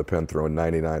 guys coming out of the pen throwing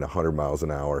 99, 100 miles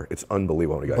an hour. It's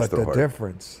unbelievable how many guys throw hard. But the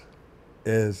difference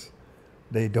is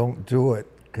they don't do it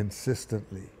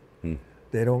consistently.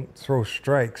 They don't throw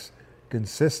strikes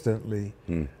consistently.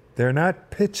 They're not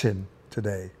pitching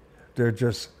today. They're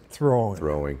just throwing.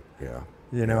 Throwing, yeah.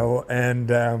 You know, and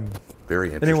very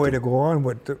interesting. Anyway, to go on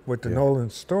with the Nolan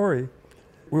story,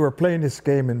 we were playing this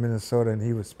game in Minnesota and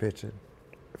he was pitching.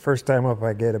 First time up,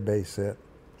 I get a base hit.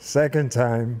 Second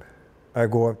time, I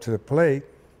go up to the plate,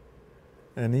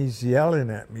 and he's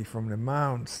yelling at me from the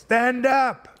mound, stand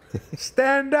up,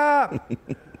 stand up.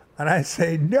 And I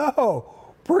say,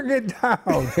 no, bring it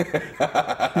down.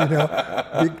 You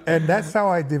know, and that's how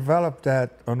I developed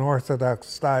that unorthodox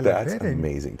style of hitting. That's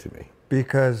amazing to me.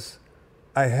 Because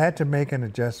I had to make an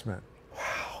adjustment.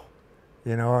 Wow.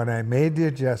 You know, and I made the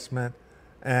adjustment,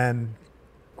 and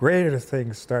greater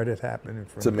things started happening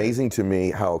for me. It's amazing to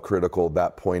me how critical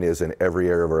that point is in every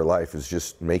area of our life, is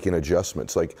just making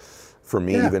adjustments. Like for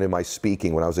me, even in my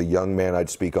speaking, when I was a young man, I'd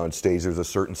speak on stage. There's a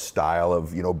certain style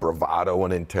of, you know, bravado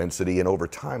and intensity. And over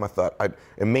time, I thought,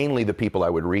 and mainly the people I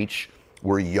would reach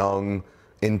were young,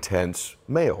 intense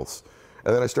males.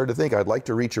 And then I started to think I'd like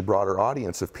to reach a broader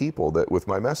audience of people that with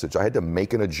my message. I had to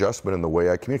make an adjustment in the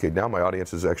way I communicate. Now my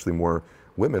audience is actually more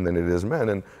women than it is men,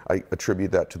 and I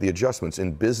attribute that to the adjustments.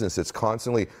 In business, it's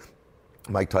constantly,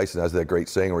 Mike Tyson has that great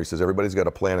saying where he says, everybody's got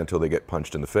a plan until they get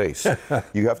punched in the face.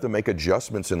 You have to make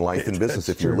adjustments in life and business.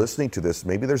 If you're listening to this,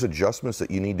 maybe there's adjustments that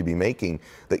you need to be making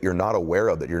that you're not aware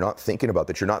of, that you're not thinking about,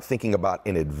 that you're not thinking about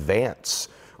in advance.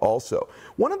 Also,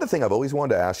 one other thing I've always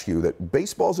wanted to ask you, that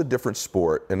baseball's a different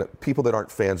sport, and people that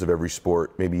aren't fans of every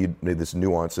sport, maybe this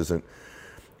nuance isn't,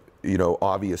 you know,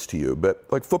 obvious to you, but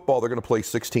like football, they're going to play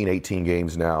 16, 18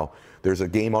 games now. There's a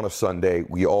game on a Sunday.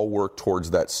 We all work towards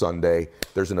that Sunday.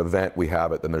 There's an event, we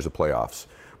have it, then there's a playoffs.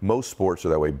 Most sports are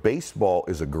that way. Baseball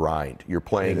is a grind. You're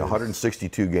playing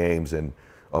 162 games in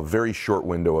a very short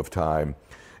window of time.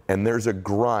 And there's a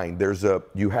grind.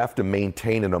 You have to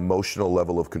maintain an emotional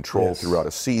level of control throughout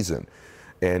a season.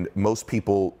 And most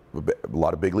people, a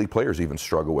lot of big league players even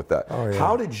struggle with that. Oh, yeah.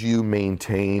 How did you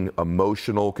maintain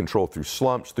emotional control through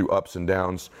slumps, through ups and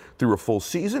downs, through a full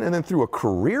season, and then through a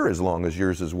career as long as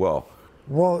yours as well?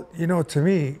 Well, you know, to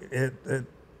me, it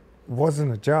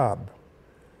wasn't a job.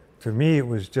 To me, it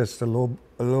was just a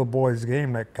little boy's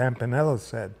game, like Campanella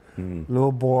said.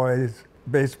 Little boys,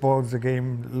 baseball is a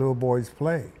game little boys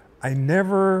play. I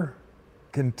never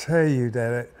can tell you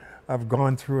that I've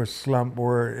gone through a slump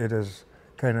where it has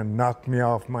kind of knocked me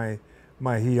off my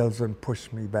heels and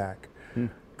pushed me back.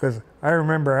 Because I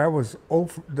remember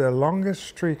the longest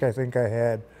streak I think I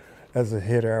had as a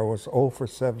hitter, I was 0 for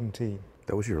 17.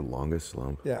 That was your longest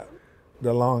slump? Yeah,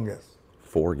 the longest.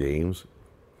 4 games?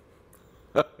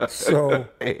 So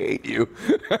I hate you.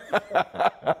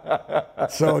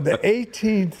 So the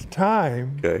 18th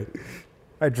time,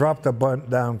 I dropped a bunt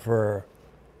down for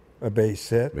a base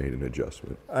hit. Made an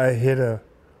adjustment. I hit a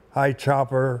high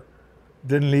chopper,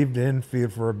 didn't leave the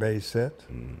infield for a base hit.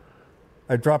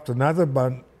 I dropped another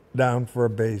bunt down for a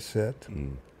base hit.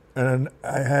 And then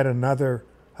I had another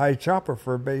high chopper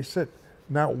for a base hit.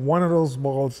 Not one of those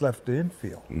balls left the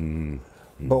infield.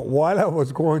 But while I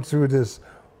was going through this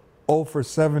 0 for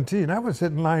 17, I was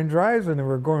hitting line drives and they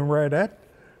were going right at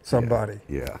somebody.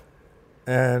 Yeah.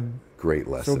 And Great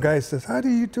lesson. so guy says, how do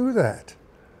you do that?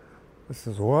 I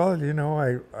says, well,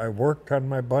 I worked on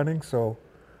my bunting, so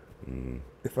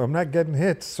if I'm not getting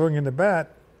hit swinging the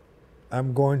bat,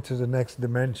 I'm going to the next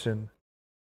dimension.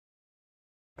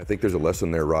 I think there's a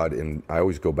lesson there, Rod, and I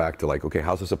always go back to like, okay,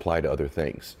 how's this apply to other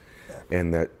things?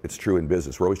 And that it's true in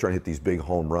business. We're always trying to hit these big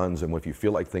home runs, and if you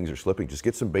feel like things are slipping, just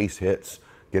get some base hits,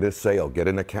 get a sale, get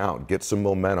an account, get some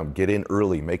momentum, get in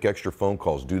early, make extra phone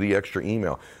calls, do the extra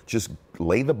email. Just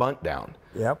lay the bunt down.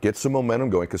 Yep. Get some momentum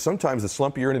going, because sometimes the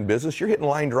slump you're in business, you're hitting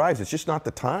line drives. It's just not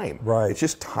the time. Right. It's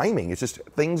just timing. It's just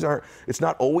things aren't, it's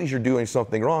not always you're doing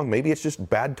something wrong. Maybe it's just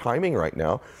bad timing right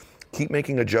now. Keep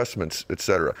making adjustments,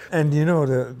 etc. And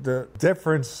the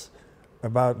difference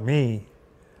about me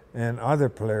and other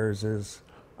players is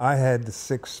I had the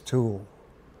 6th tool.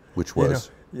 Which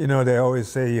was? They always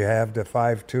say you have the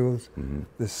 5 tools.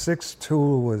 The 6th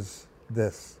tool was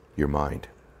this. Your mind.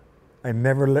 I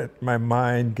never let my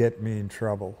mind get me in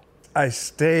trouble. I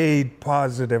stayed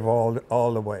positive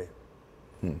all the way.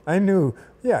 I knew,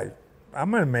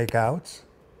 I'm going to make outs.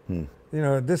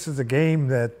 This is a game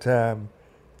that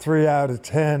 3 out of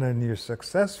 10 and you're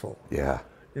successful. Yeah.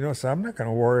 So I'm not going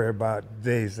to worry about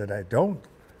days that I don't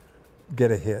get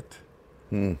a hit.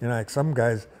 Like some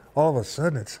guys, all of a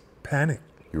sudden it's panic.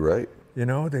 You're right.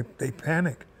 They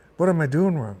panic. What am I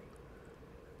doing wrong?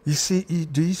 Do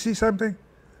you see something?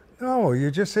 No, you're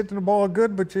just hitting the ball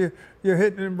good, but you're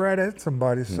hitting it right at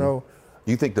somebody. So,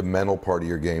 You think the mental part of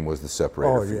your game was the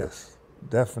separator for you? Yes,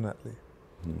 definitely.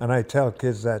 And I tell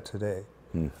kids that today.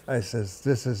 I says,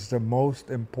 this is the most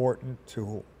important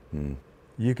tool.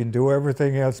 You can do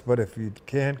everything else, but if you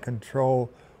can't control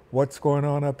what's going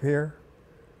on up here,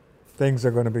 things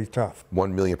are going to be tough.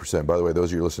 1,000,000%. By the way,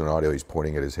 those of you listening to audio, he's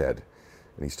pointing at his head,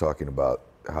 and he's talking about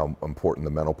how important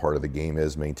the mental part of the game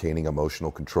is, maintaining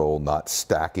emotional control, not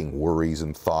stacking worries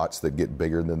and thoughts that get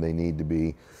bigger than they need to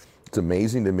be. It's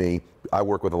amazing to me. I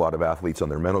work with a lot of athletes on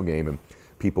their mental game, and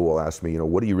people will ask me,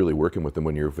 what are you really working with them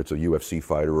if it's a UFC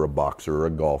fighter or a boxer or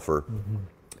a golfer?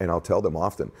 And I'll tell them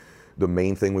often, the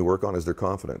main thing we work on is their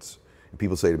confidence. And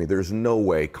people say to me, there's no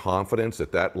way confidence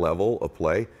at that level of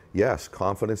play. Yes,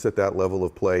 confidence at that level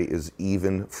of play is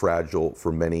even fragile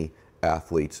for many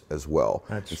athletes as well.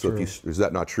 That's true. Is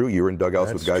that not true? You're in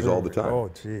dugouts with guys all the time. Oh,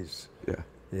 geez. Yeah.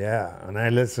 Yeah, and I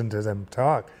listen to them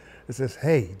talk. It says,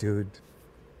 hey, dude.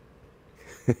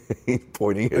 He's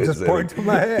pointing at I his just point to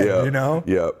my head,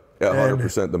 Yeah,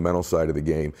 100% the mental side of the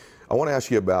game. I want to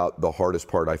ask you about the hardest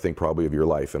part, I think, probably of your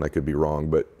life, and I could be wrong,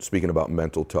 but speaking about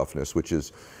mental toughness, which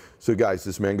is, so guys,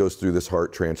 this man goes through this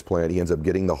heart transplant. He ends up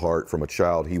getting the heart from a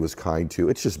child he was kind to.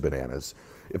 It's just bananas.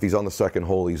 If he's on the second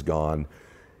hole, he's gone.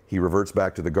 He reverts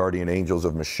back to the guardian angels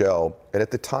of Michelle. And at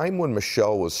the time when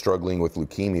Michelle was struggling with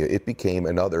leukemia, it became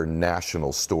another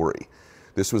national story.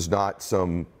 This was not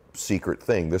some secret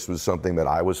thing. This was something that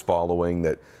I was following,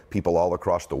 that people all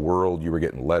across the world, you were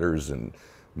getting letters and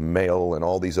mail and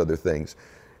all these other things.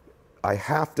 I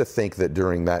have to think that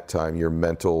during that time, your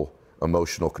mental,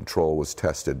 emotional control was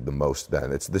tested the most then.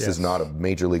 This is not a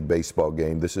Major League Baseball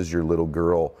game. This is your little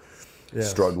girl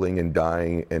struggling and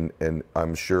dying, and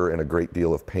I'm sure in a great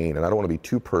deal of pain. And I don't want to be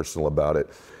too personal about it,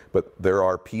 but there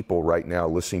are people right now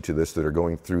listening to this that are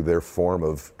going through their form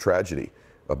of tragedy,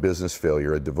 a business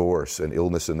failure, a divorce, an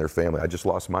illness in their family. I just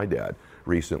lost my dad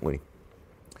recently.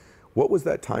 What was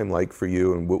that time like for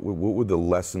you, and what were the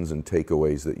lessons and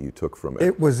takeaways that you took from it?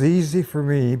 It was easy for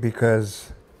me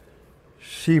because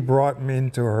she brought me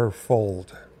into her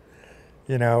fold.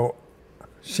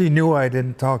 She knew I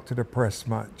didn't talk to the press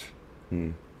much.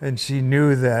 And she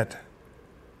knew that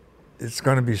it's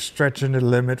going to be stretching the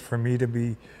limit for me to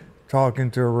be talking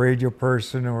to a radio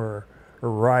person or a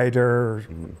writer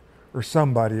or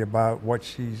somebody about what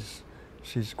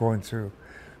she's going through.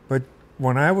 But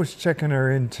when I was checking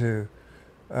her into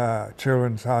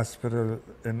Children's Hospital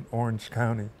in Orange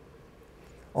County,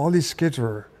 all these kids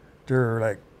there were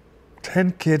like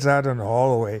 10 kids out in the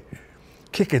hallway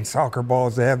kicking soccer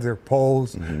balls. They have their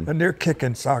poles, and they're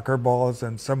kicking soccer balls,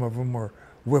 and some of them were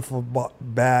wiffle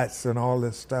bats and all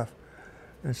this stuff.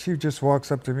 And she just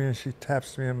walks up to me and she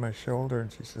taps me on my shoulder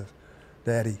and she says,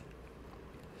 Daddy,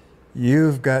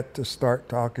 you've got to start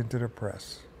talking to the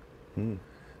press.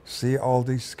 See all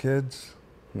these kids?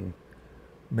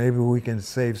 Maybe we can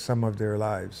save some of their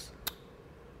lives.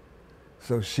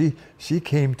 So she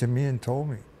came to me and told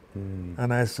me.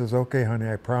 And I says, okay, honey,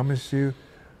 I promise you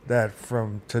that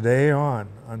from today on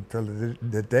until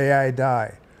the day I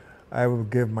die, I will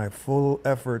give my full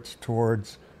efforts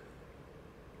towards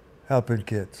helping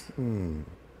kids. And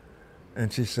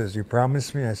she says, you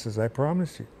promise me? I says, I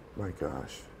promise you. My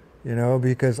gosh. You know,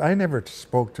 because I never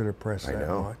spoke to the press that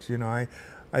much. You know,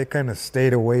 I kind of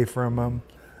stayed away from them.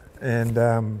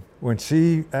 And when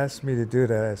she asked me to do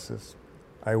that, I says,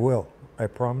 I will. I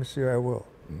promise you I will.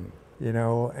 You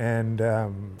know, and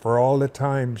for all the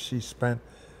time she spent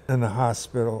in the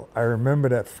hospital, I remember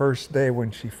that first day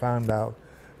when she found out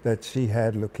that she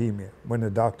had leukemia, when the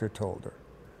doctor told her.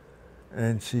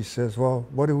 And she says, well,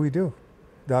 what do we do?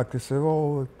 Doctor said,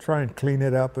 well, we'll try and clean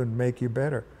it up and make you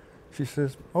better. She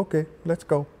says, okay, let's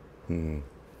go.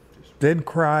 Didn't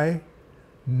cry,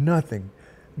 nothing.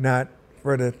 Not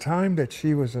for the time that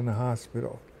she was in the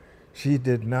hospital, she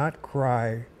did not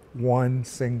cry one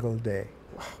single day.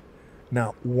 Wow.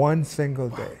 Not one single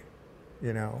day,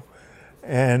 you know.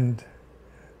 And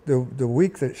the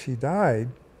week that she died,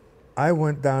 I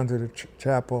went down to the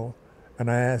chapel and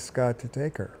I asked God to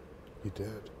take her. You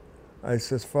did? I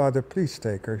says, Father, please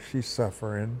take her. She's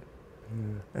suffering.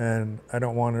 And I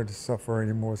don't want her to suffer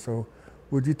anymore. So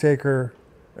would you take her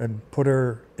and put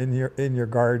her in your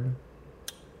garden?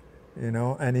 You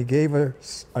know, and he gave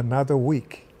us another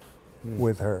week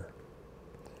with her.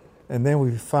 And then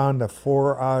we found a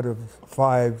 4 out of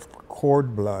 5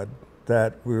 cord blood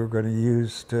that we were going to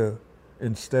use to,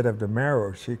 instead of the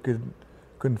marrow. She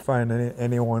couldn't find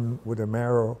anyone with a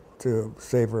marrow to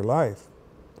save her life.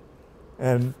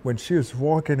 And when she was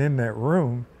walking in that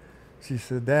room, she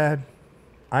said, Dad,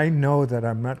 I know that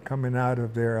I'm not coming out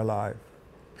of there alive.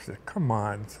 I said, come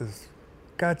on. She says,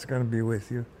 God's going to be with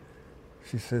you.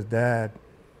 She says, Dad,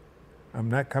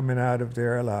 I'm not coming out of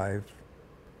there alive,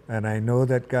 and I know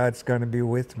that God's going to be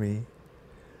with me,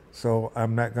 so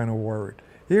I'm not going to worry.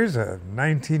 Here's a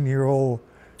 19-year-old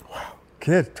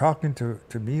kid talking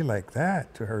to me like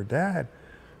that, to her dad.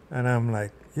 And I'm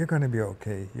like, you're going to be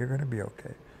okay. You're going to be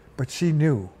okay. But she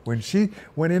knew. When she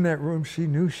went in that room, she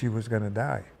knew she was going to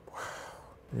die. Wow.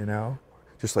 You know?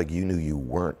 Just like you knew you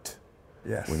weren't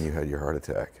when you had your heart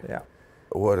attack. Yeah.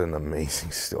 What an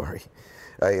amazing story.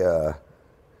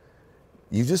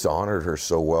 You just honored her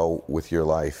so well with your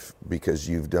life, because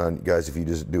you've done, guys, if you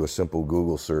just do a simple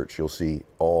Google search, you'll see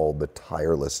all the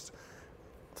tireless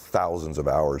thousands of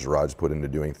hours Rod's put into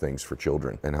doing things for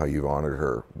children, and how you've honored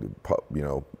her, you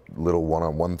know, little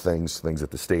one-on-one things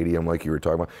at the stadium like you were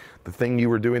talking about. The thing you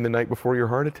were doing the night before your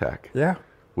heart attack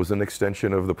was an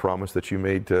extension of the promise that you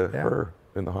made to her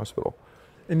in the hospital.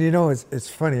 And you know, it's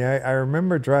funny, I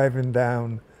remember driving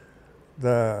down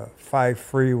the 5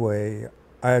 freeway.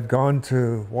 I had gone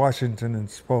to Washington and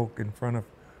spoke in front of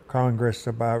Congress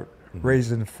about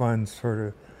raising funds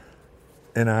for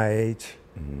the NIH,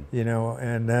 you know,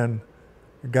 and then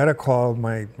got a call,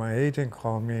 my agent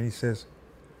called me and he says,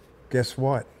 guess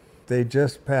what? They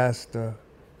just passed a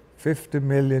 $50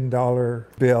 million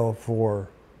bill for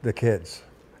the kids.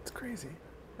 That's crazy.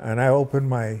 And I opened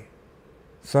my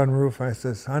sunroof. I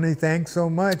says, honey, thanks so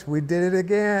much. We did it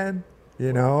again,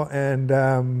 you know,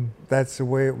 and that's the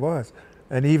way it was.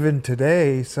 And even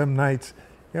today, some nights,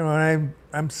 you know, when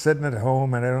I'm sitting at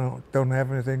home and I don't have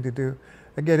anything to do,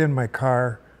 I get in my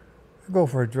car, I go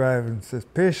for a drive and says,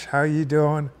 Pish, how you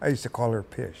doing? I used to call her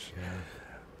Pish. Yeah.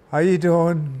 How you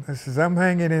doing? I says, I'm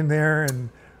hanging in there,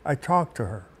 and I talk to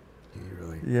her. You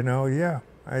really? You know, yeah.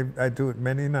 I do it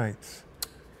many nights,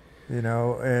 you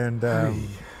know, and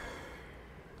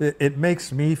it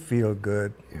makes me feel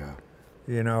good. Yeah.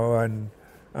 You know, and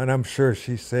I'm sure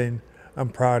she's saying, I'm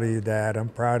proud of you, Dad. I'm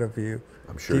proud of you.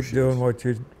 I'm sure Keep doing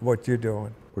what you're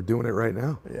doing. We're doing it right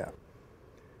now. Yeah.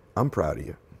 I'm proud of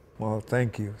you. Well,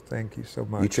 thank you. Thank you so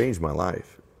much. You changed my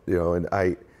life, you know, and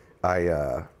I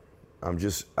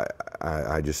just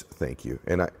thank you.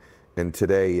 And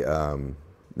today,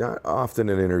 not often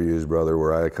in interviews, brother,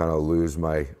 where I kind of lose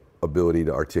my ability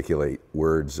to articulate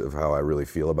words of how I really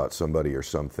feel about somebody or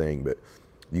something, but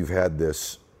you've had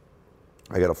this.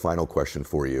 I got a final question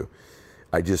for you.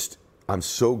 I'm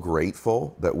so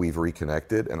grateful that we've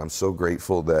reconnected, and I'm so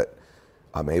grateful that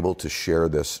I'm able to share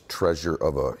this treasure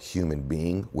of a human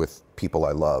being with people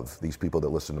I love. These people that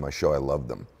listen to my show, I love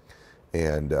them.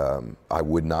 And I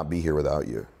would not be here without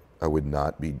you. I would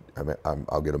not be,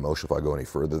 I'll get emotional if I go any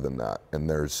further than that. And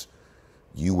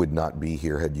you would not be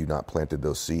here had you not planted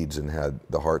those seeds and had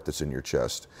the heart that's in your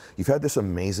chest. You've had this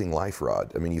amazing life,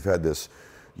 Rod. I mean,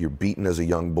 you're beaten as a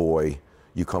young boy.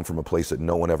 You come from a place that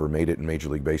no one ever made it in Major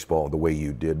League Baseball the way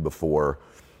you did before.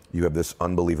 You have this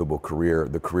unbelievable career.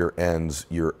 The career ends.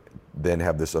 You then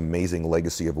have this amazing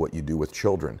legacy of what you do with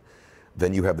children.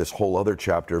 Then you have this whole other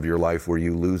chapter of your life where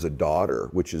you lose a daughter,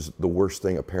 which is the worst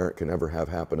thing a parent can ever have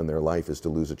happen in their life, is to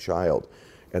lose a child.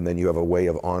 And then you have a way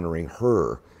of honoring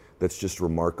her that's just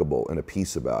remarkable and a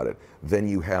peace about it. Then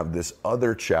you have this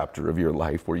other chapter of your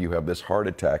life where you have this heart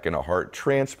attack and a heart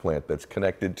transplant that's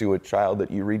connected to a child that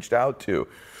you reached out to.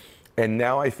 And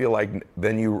now I feel like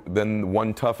then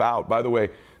one tough out. By the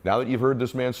way, now that you've heard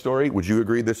this man's story, would you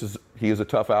agree he is a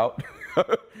tough out?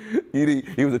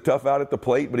 He was a tough out at the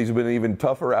plate, but he's been an even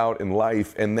tougher out in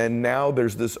life. And then now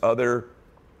there's this other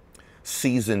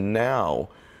season now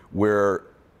where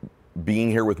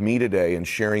being here with me today and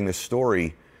sharing this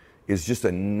story is just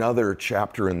another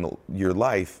chapter in your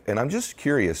life. And I'm just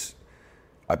curious,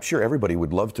 I'm sure everybody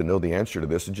would love to know the answer to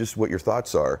this and just what your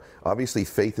thoughts are. Obviously,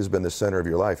 faith has been the center of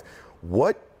your life.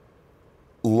 What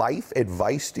life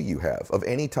advice do you have of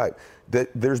any type? That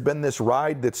there's been this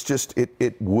ride that's just,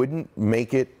 it wouldn't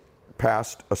make it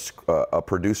past a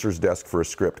producer's desk for a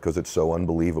script because it's so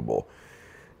unbelievable.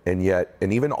 And yet,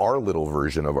 and even our little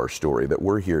version of our story that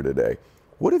we're here today,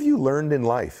 what have you learned in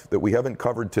life that we haven't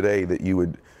covered today that you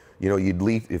would, you'd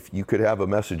leave, if you could have a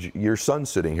message? Your son's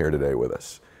sitting here today with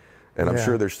us. And I'm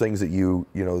sure there's things that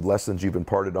lessons you've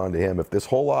imparted on to him. If this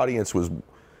whole audience was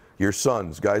your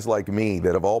sons, guys like me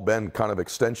that have all been kind of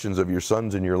extensions of your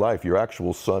sons in your life, your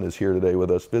actual son is here today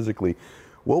with us physically,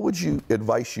 what would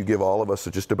advice you give all of us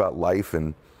just about life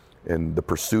and the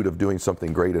pursuit of doing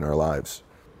something great in our lives?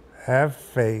 Have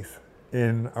faith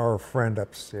in our friend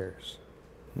upstairs.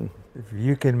 If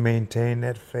you can maintain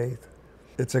that faith,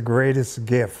 it's the greatest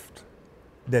gift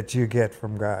that you get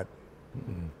from God.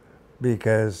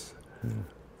 Because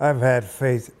I've had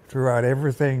faith throughout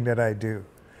everything that I do.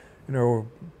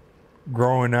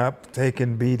 Growing up,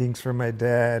 taking beatings from my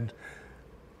dad,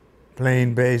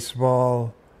 playing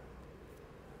baseball,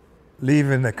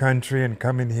 leaving the country and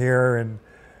coming here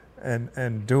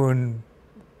and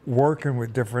working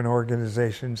with different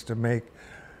organizations to make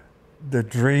the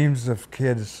dreams of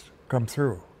kids come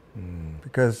through.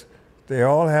 Because they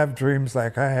all have dreams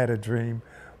like I had a dream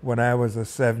when I was a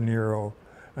 7-year-old.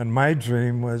 And my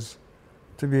dream was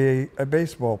to be a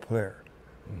baseball player,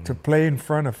 to play in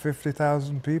front of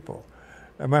 50,000 people.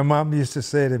 And my mom used to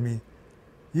say to me,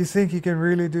 "You think you can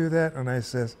really do that?" And I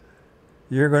says,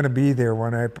 "You're going to be there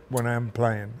when I'm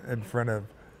playing in front of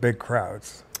big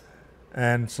crowds."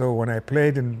 And so when I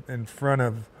played in front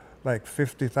of like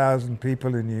 50,000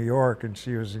 people in New York, and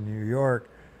she was in New York,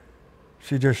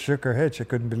 she just shook her head. She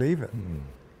couldn't believe it.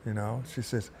 She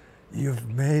says, "You've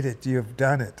made it. You've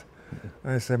done it."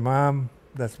 And I said, "Mom,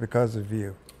 that's because of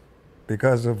you,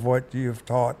 because of what you've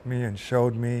taught me and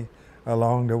showed me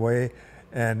along the way,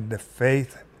 and the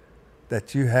faith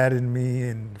that you had in me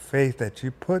and the faith that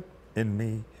you put in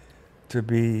me to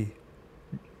be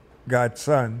God's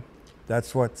son.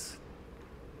 That's what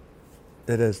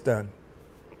it has done."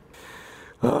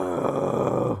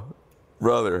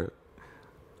 Brother,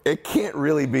 it can't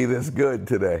really be this good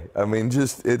today. I mean,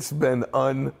 it's been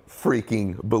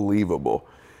unfreaking believable.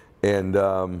 And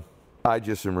I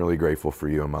just am really grateful for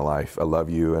you in my life. I love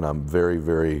you, and I'm very,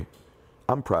 very,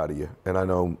 I'm proud of you. And I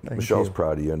know Michelle's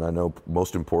proud of you. And I know,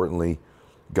 most importantly,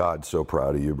 God's so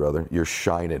proud of you, brother. You're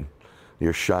shining.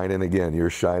 You're shining again.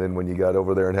 You're shining when you got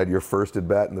over there and had your first at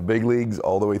bat in the big leagues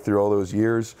all the way through all those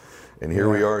years. And here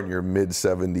we are in your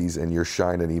mid-70s, and you're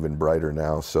shining even brighter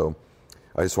now. So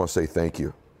I just want to say thank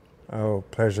you. Oh,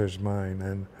 pleasure's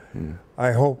mine. And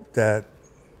I hope that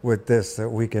with this that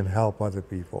we can help other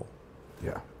people.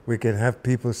 Yeah. We can have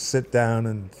people sit down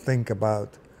and think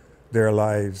about their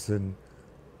lives and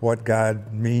what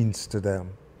God means to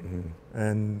them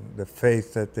and the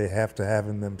faith that they have to have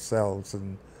in themselves.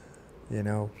 And,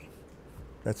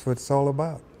 that's what it's all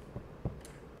about.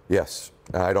 Yes.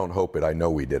 I don't hope it. I know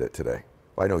we did it today.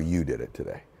 I know you did it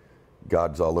today.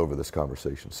 God's all over this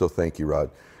conversation. So thank you, Rod.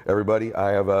 Everybody,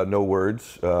 I have no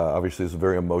words. Obviously, it's a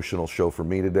very emotional show for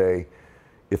me today.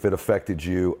 If it affected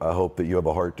you, I hope that you have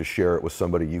a heart to share it with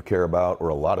somebody you care about or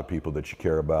a lot of people that you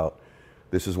care about.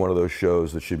 This is one of those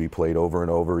shows that should be played over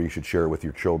and over. You should share it with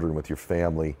your children, with your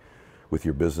family, with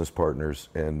your business partners.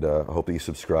 And I hope that you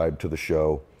subscribe to the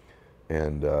show.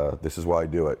 And this is why I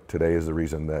do it. Today is the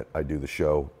reason that I do the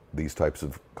show, these types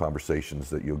of conversations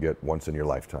that you'll get once in your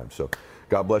lifetime. So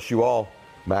God bless you all.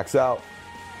 Max out.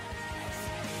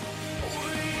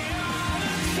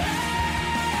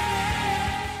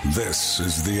 This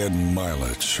is the Ed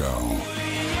Milet Show.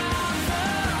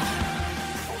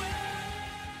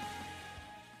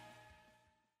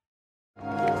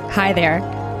 Hi there.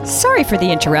 Sorry for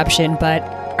the interruption, but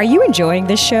are you enjoying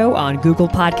this show on Google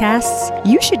Podcasts?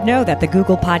 You should know that the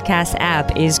Google Podcasts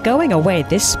app is going away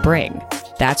this spring.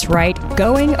 That's right,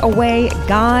 going away,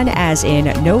 gone as in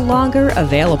no longer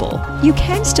available. You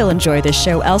can still enjoy this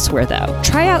show elsewhere though.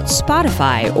 Try out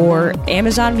Spotify or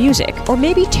Amazon Music, or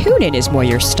maybe TuneIn is more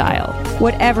your style.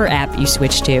 Whatever app you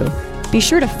switch to, be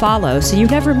sure to follow so you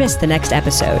never miss the next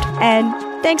episode. And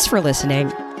thanks for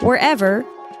listening, wherever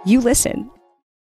you listen.